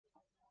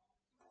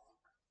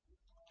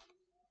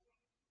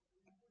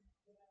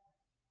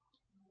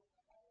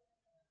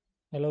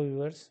Hello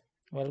viewers,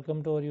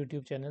 welcome to our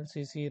YouTube channel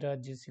CC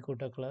Raj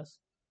Kota class.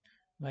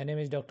 My name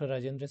is Dr.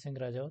 Rajendra Singh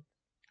Rajawat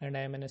and I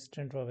am an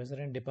assistant professor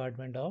in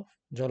Department of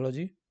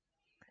Zoology,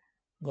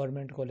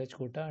 Government College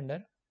Kota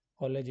under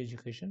College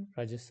Education,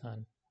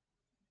 Rajasthan.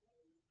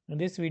 In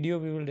this video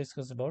we will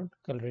discuss about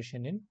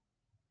coloration in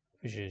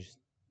fishes.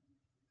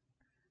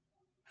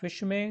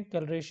 Fish में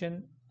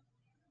coloration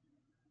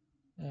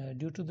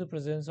due to the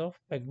presence of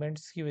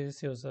pigments की वजह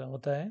से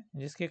होता है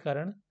जिसके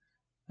कारण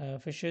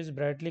fishes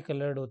brightly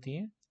coloured होती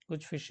हैं।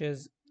 कुछ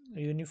फिशेस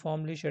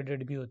यूनिफॉर्मली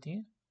शेडेड भी होती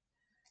हैं।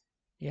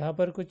 यहाँ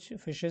पर कुछ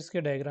फिशेस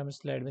के डायग्राम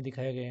स्लाइड में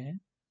दिखाए गए हैं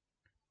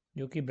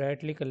जो कि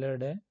ब्राइटली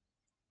कलर्ड है।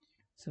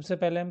 सबसे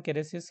पहले हम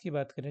कैरेसिस की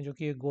बात करें जो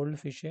कि एक गोल्ड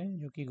फिश है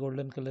जो कि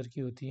गोल्डन कलर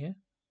की होती है।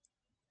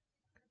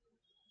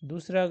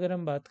 दूसरा अगर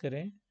हम बात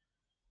करें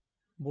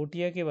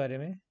बोटिया के बारे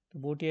में तो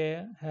बोटिया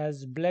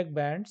has black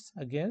bands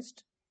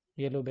against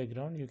yellow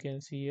background. You can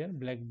see here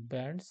black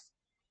bands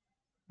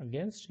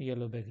against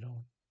yellow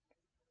background.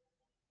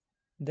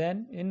 Then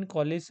in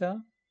Colisa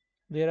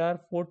there are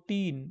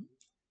 14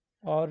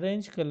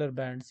 orange color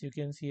bands. You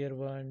can see here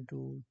 1,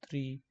 2,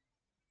 3,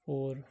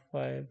 4,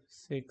 5,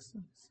 6,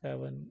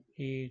 7,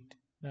 8,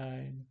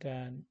 9,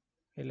 10,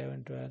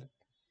 11, 12,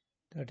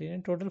 13.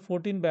 In total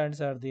 14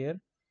 bands are there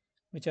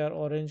which are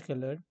orange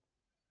colored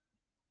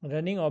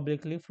running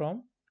obliquely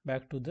from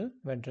back to the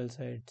ventral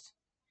sides.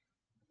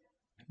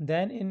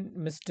 Then in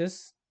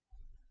Mystis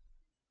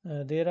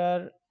there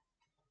are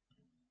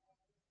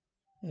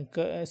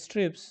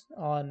strips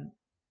on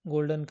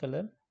golden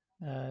color.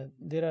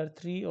 There are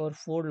 3 or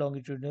 4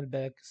 longitudinal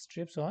back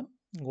strips on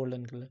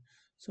golden color.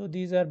 So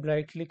these are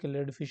brightly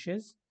colored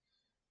fishes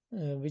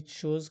which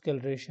shows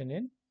coloration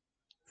in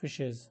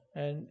fishes.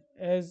 And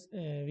as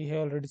we have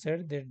already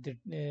said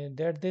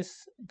that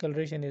this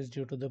coloration is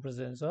due to the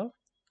presence of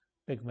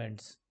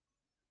pigments.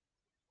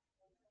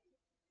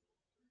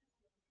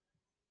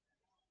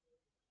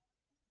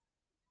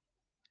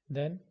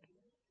 Then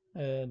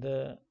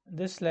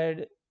this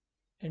slide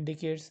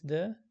indicates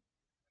that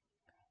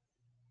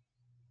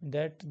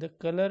the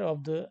color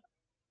of the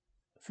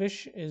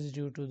fish is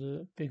due to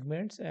the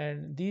pigments,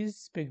 and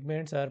these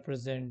pigments are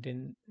present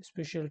in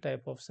special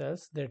type of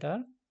cells that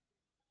are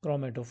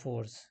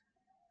chromatophores.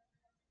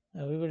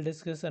 We will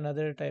discuss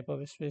another type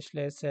of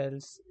specialized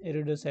cells,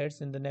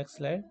 iridocytes, in the next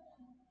slide.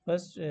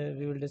 First,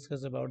 we will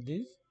discuss about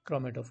these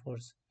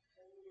chromatophores.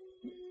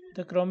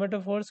 The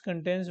chromatophores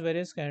contains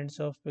various kinds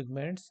of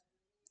pigments,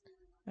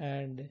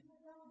 and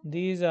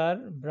these are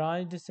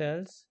branched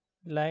cells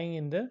lying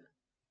in the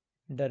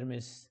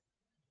dermis.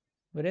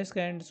 Various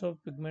kinds of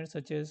pigments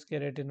such as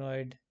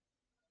carotenoid,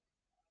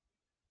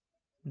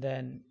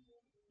 then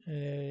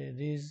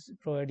these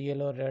provide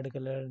yellow or red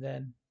color,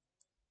 then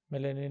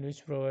melanin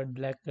which provide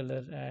black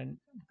color, and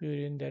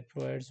purine that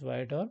provides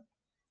white or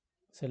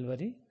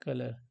silvery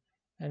color,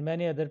 and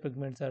many other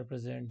pigments are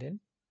present in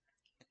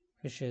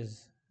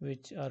fishes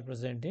which are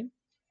present in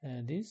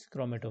these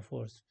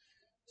chromatophores.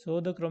 So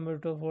the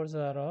chromatophores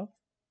are of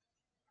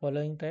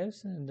following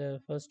types, and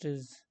the first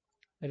is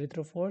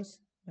erythrophores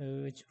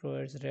which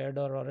provides red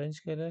or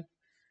orange color,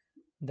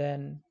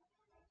 then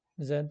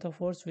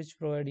xanthophores which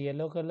provide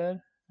yellow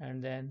color,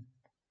 and then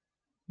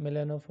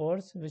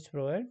melanophores which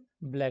provide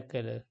black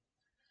color.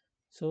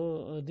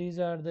 So these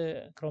are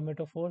the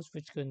chromatophores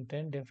which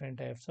contain different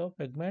types of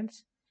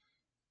pigments,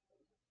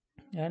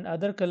 and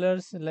other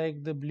colors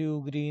like the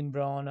blue, green,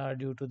 brown are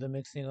due to the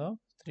mixing of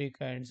 3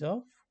 kinds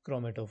of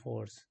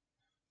chromatophores.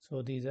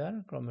 So these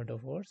are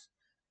chromatophores,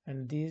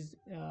 and these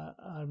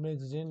are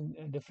mixed in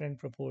different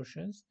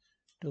proportions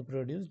to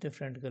produce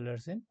different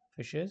colors in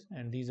fishes,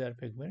 and these are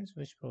pigments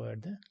which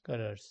provide the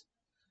colors.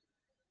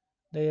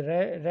 The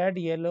red,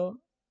 yellow,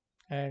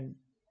 and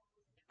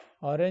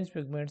orange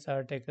pigments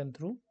are taken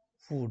through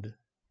food,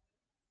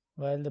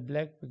 while the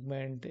black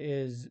pigment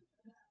is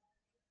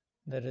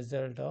the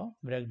result of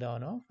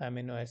breakdown of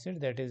amino acid,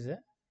 that is a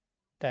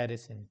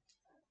tyrosine.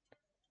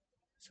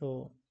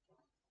 So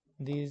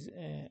these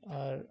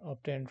are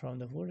obtained from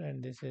the food,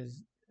 and this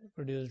is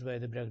produced by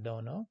the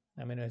breakdown of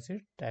amino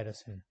acid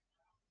tyrosine.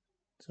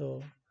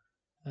 So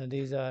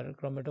these are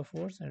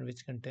chromatophores and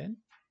which contain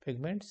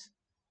pigments,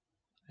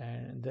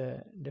 and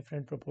the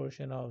different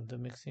proportion of the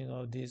mixing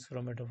of these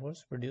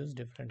chromatophores produce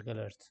different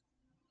colors.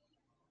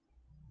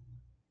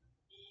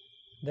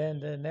 Then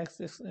the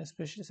next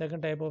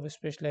second type of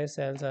specialized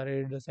cells are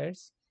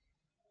iridocytes,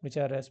 which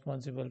are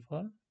responsible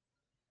for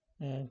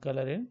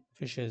color in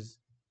fishes.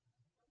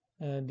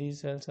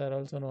 These cells are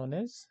also known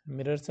as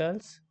mirror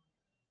cells,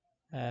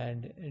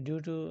 and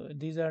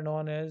these are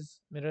known as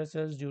mirror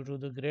cells due to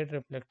the great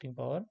reflecting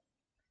power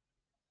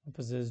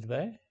possessed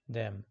by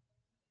them.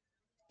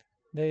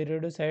 The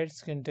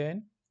iridocytes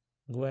contain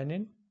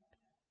guanine,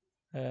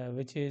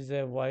 which is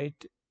a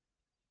white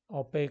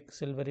opaque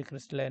silvery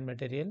crystalline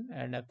material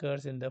and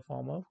occurs in the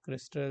form of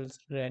crystals,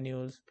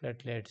 granules,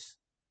 platelets.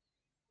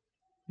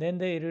 Then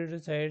the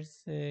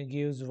iridocytes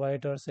gives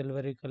white or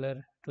silvery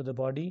color to the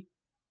body.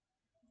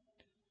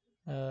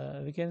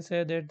 We can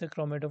say that the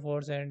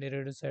chromatophores and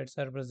iridocytes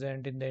are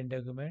present in the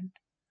integument,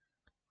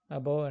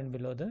 above and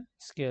below the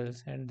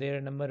scales, and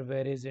their number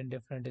varies in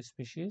different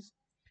species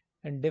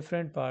and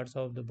different parts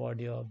of the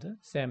body of the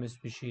same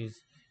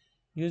species.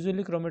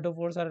 Usually,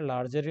 chromatophores are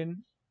larger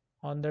in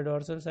on the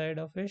dorsal side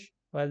of fish,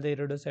 while the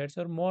iridocytes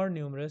are more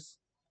numerous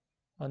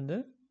on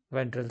the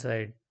ventral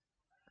side.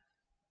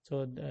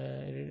 So,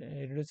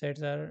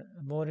 iridocytes are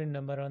more in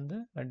number on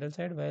the ventral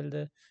side, while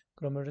the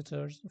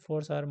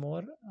chromatophores are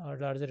more or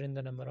larger in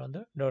the number on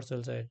the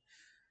dorsal side.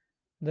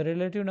 The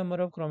relative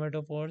number of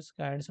chromatophores,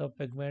 kinds of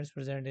pigments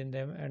present in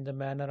them, and the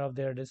manner of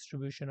their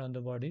distribution on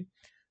the body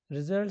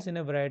results in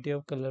a variety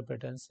of color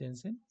patterns seen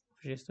in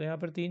fishes. तो यहाँ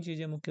पर तीन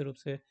चीज़ें मुख्य रूप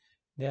से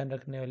ध्यान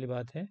रखने वाली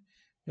बात है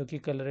जो कि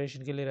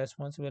कलरेशन के लिए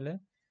रेस्पॉन्सिबल है.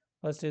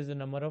 First is the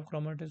number of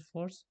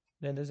chromatophores,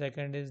 then the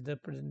second is the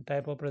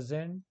type of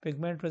present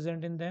pigment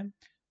present in them,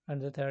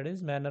 and the third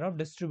is manner of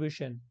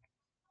distribution,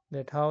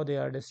 that how they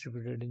are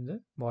distributed in the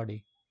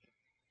body.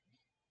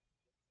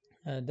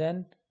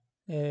 Then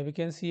we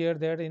can see here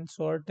that in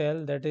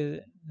swordtail, that is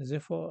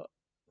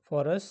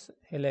Ziphophorus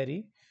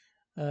hilary,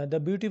 the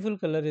beautiful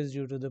color is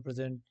due to the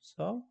presence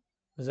of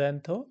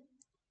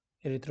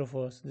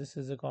xanthoerythrophores. This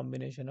is a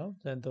combination of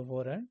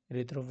xanthophore and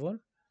erythrophore.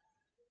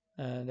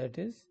 That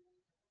is,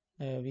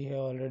 we have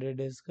already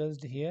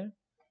discussed here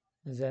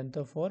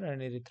xanthophore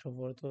and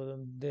erythrophore. So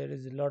there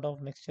is a lot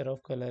of mixture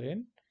of color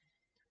in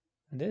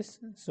this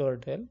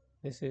swordtail.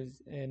 This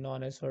is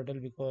known as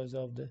swordtail because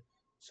of the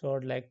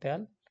sword-like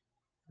tail,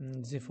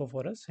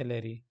 Ziphophorus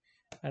hilary,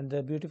 and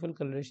the beautiful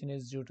coloration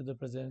is due to the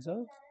presence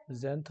of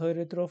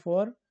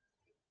xanthoerythrophore,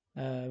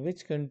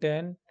 which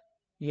contain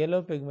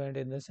yellow pigment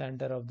in the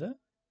center of the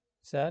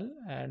cell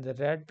and the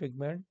red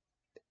pigment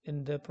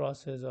in the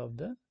process of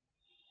the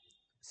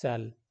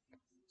cell.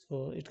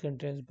 So it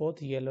contains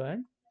both yellow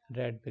and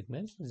red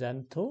pigments,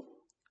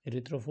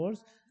 xanthoerythrophores.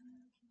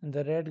 And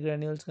the red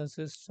granules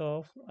consist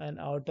of an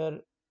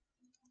outer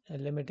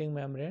limiting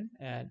membrane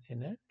and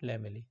inner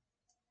lamellae.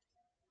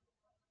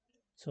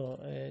 So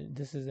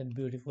this is a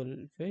beautiful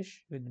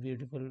fish with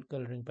beautiful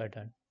coloring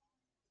pattern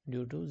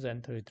due to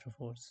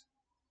xanthoerythrophores.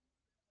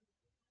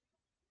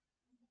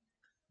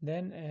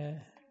 Then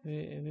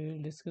we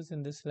will discuss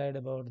in this slide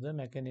about the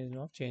mechanism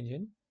of change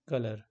in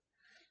color.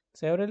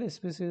 Several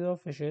species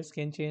of fishes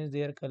can change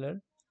their color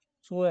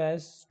so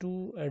as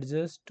to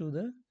adjust to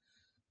the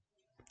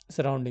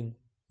surrounding.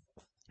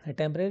 A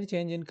temporary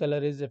change in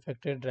color is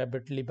affected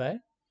rapidly by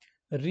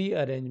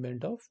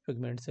rearrangement of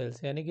pigment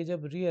cells, यानी कि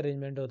जब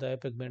rearrangement होता है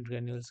pigment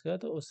granules का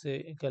तो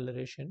उससे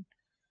colouration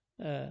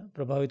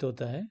प्रभावित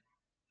होता है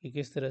कि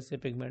किस तरह से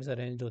पिगमेंट्स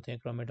अरेंज होते हैं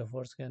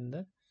क्रोमेटोफोर्स के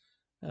अंदर.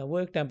 वो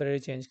एक टेम्परेरी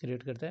चेंज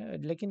क्रिएट करता है.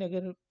 लेकिन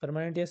अगर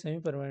परमानेंट या सेमी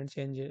परमानेंट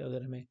चेंज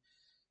अगर हमें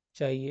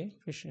चाहिए,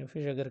 फिश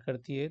अगर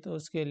करती है तो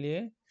उसके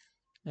लिए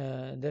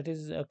that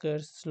is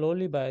occurs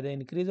slowly by the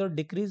increase or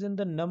decrease in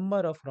the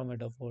number of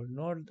chromatophores,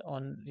 not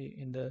only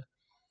in the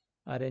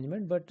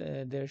arrangement, but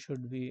there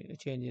should be a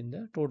change in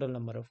the total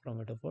number of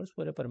chromatophores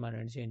for a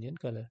permanent change in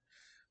color.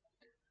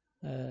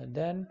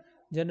 Then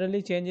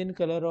generally change in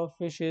color of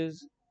fish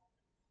is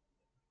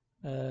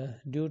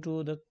due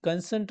to the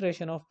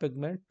concentration of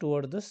pigment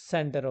toward the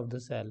center of the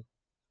cell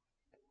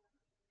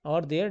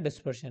or their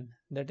dispersion,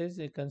 that is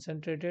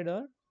concentrated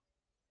or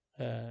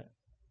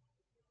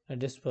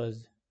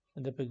dispersed.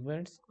 The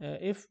pigments,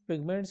 if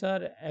pigments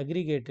are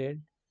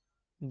aggregated,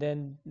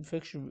 then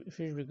fish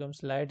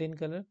becomes light in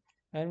color,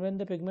 and when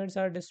the pigments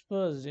are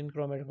dispersed in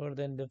chromatophore,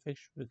 then the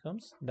fish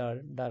becomes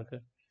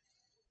darker.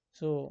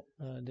 So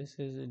this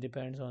is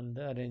depends on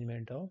the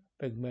arrangement of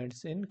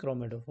pigments in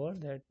chromatophore,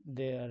 that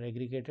they are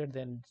aggregated,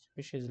 then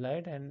fish is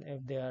light, and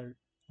if they are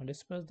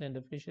dispersed, then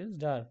the fish is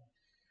dark.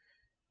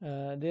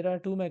 There are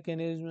two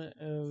mechanisms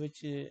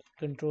which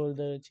control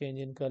the change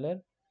in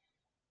color.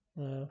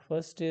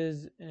 First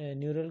is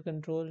neural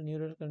control.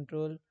 Neural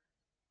control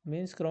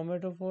means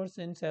chromatophores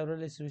in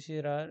several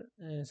species are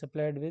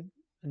supplied with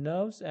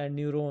nerves and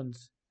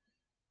neurons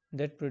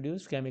that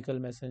produce chemical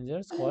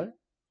messengers called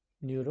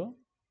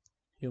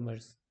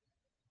न्यूरोह्यूमर्स.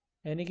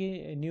 यानी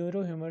कि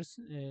न्यूरोह्यूमर्स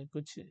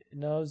कुछ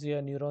nerves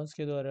या neurons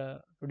के द्वारा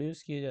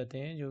produce किए जाते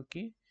हैं जो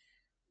कि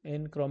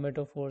इन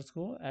क्रोमेटोफोर्स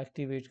को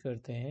एक्टिवेट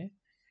करते हैं.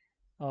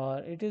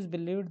 और it is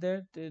believed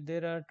that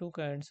there are two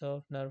kinds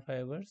of nerve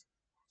fibres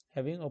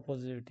having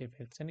opposite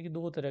effects, यानी कि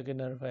दो तरह के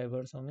नर्व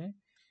फाइबर्स होंगे.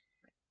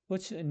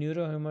 कुछ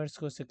न्यूरोह्यूमर्स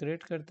को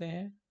सिक्रेट करते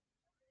हैं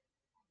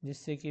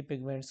जिससे कि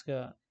पिगमेंट्स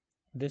का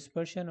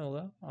डिस्पर्शन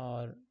होगा,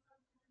 और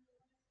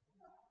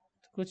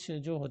कुछ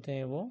जो होते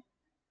हैं वो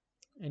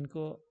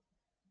इनको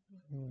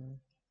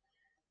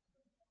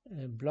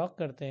ब्लॉक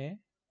करते हैं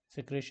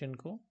सिक्रेशन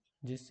को,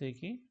 जिससे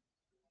कि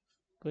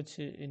कुछ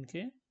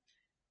इनके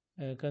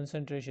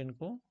कंसंट्रेशन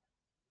को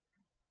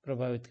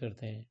प्रभावित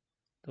करते हैं.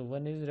 तो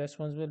one is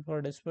responsible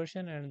for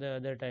dispersion and the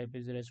other type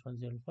is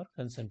responsible for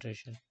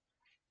concentration,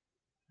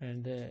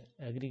 and the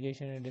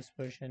aggregation and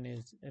dispersion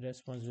is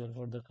responsible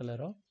for the color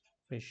of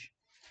fish.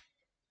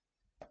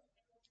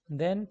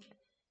 Then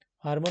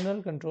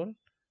hormonal control.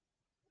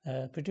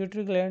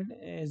 Pituitary gland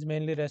is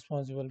mainly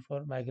responsible for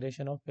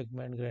migration of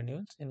pigment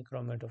granules in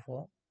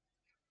chromatophore.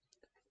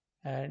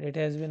 And it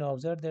has been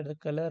observed that the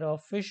color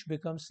of fish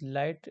becomes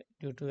light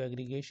due to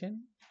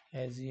aggregation,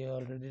 as we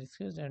already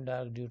discussed, and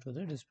dark due to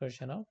the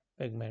dispersion of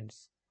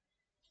pigments.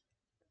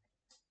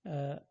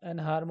 An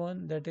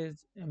hormone, that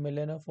is a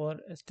melanophore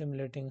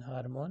stimulating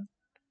hormone,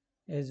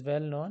 is well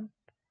known,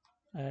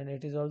 and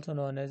it is also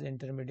known as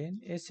intermedian,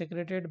 is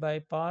secreted by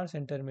pars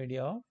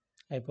intermedia of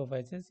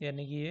hypophysis,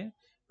 यानी कि ये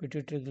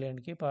pituitary gland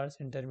के parse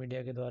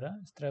intermedia के द्वारा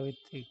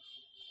स्रावित एक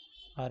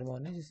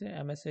hormone है जिसे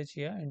एमएसएच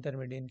या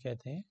इंटरमीडियन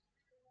कहते हैं,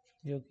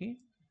 जो कि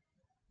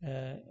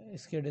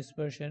इसके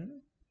डिस्पर्शन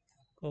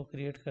को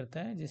क्रिएट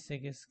करता है जिससे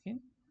कि स्किन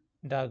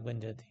डार्क बन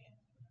जाती है.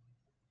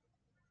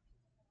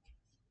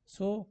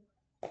 So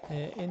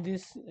in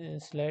this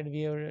slide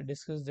we have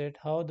discussed that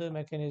how the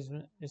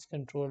mechanism is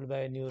controlled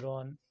by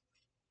neuron,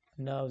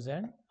 nerves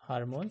and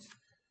hormones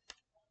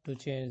to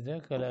change the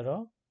color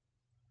of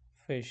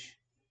fish.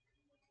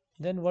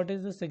 Then what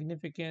is the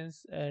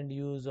significance and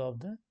use of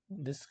the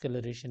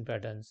discoloration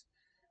patterns?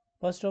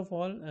 First of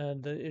all,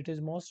 it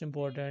is most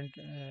important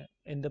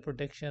in the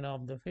protection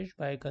of the fish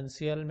by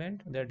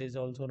concealment, that is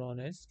also known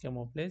as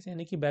camouflage,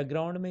 यानी कि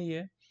background में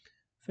ये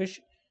fish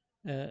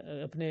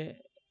अपने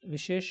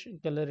विशेष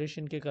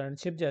colouration के कारण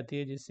छिप जाती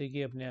है जिससे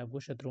कि अपने आप को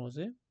शत्रुओं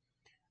से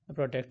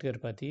प्रोटेक्ट कर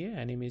पाती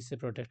है, एनिमीज से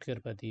प्रोटेक्ट कर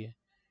पाती है.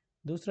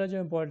 दूसरा जो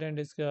इम्पोर्टेंट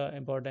इसका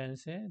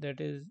इम्पोर्टेंस है,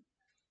 that is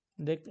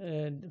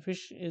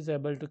fish is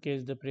able to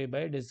catch the prey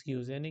bye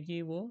डिस्क्यूज, यानी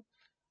कि वो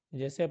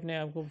जैसे अपने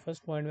आप को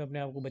फर्स्ट पॉइंट में अपने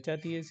आप को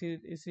बचाती है,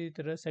 इसी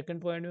तरह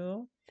सेकंड पॉइंट में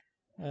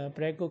वो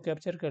प्रे को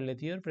कैप्चर कर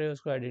लेती है और प्रे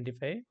उसको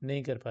आइडेंटिफाई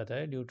नहीं कर पाता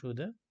है due to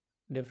the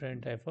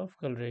different type of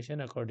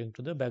coloration according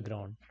to the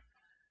background.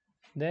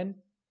 Then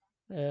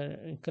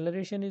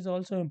coloration is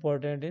also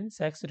important in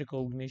sex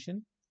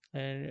recognition,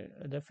 and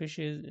the fish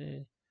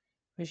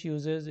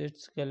uses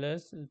its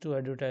colors to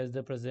advertise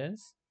the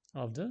presence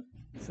of the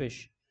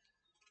fish.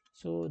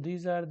 So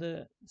these are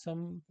the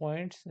some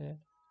points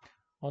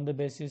on the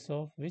basis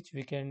of which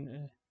we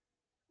can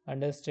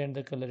understand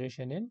the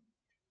coloration in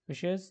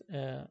fishes,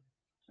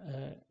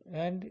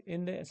 and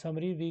in the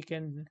summary we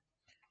can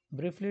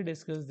briefly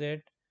discuss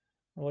that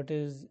what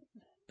is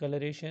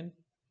coloration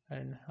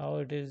and how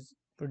it is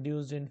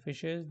produced in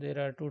fishes. There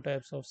are two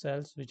types of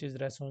cells which is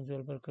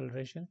responsible for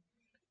coloration.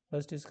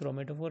 First is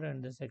chromatophore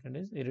and the second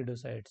is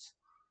iridocytes.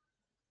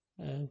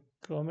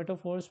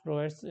 Chromatophores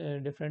provides a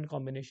different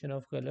combination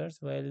of colors,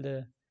 while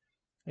the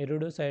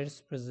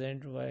iridocytes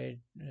present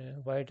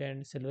white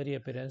and silvery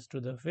appearance to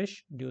the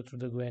fish due to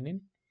the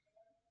guanine.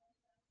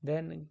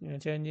 Then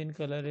change in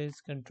color is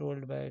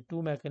controlled by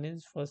two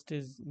mechanisms. First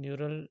is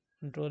neural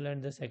control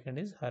and the second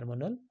is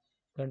hormonal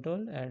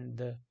control, and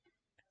the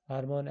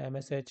hormone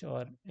MSH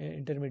or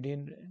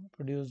intermediate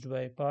produced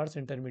by pars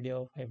intermedia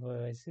of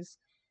hypophysis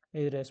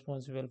is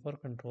responsible for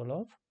control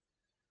of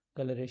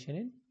coloration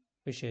in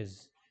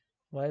fishes,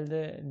 while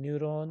the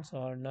neurons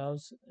or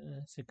nerves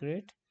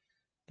secrete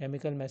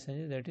chemical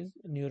messages, that is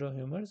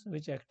neurohumors,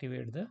 which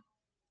activate the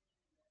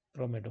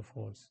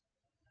chromatophores.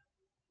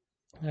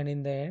 And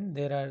in the end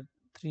there are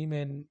three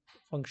main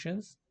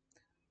functions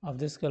of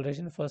this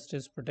coloration. First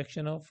is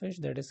protection of fish,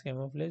 that is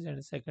camouflage,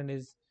 and second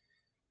is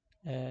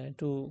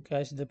to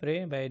catch the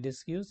prey by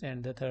disuse,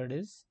 and the third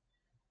is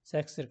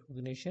sex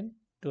recognition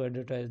to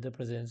advertise the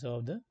presence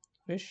of the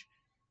fish.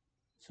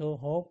 So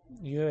hope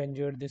you have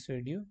enjoyed this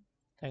video.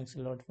 Thanks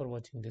a lot for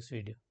watching this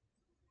video.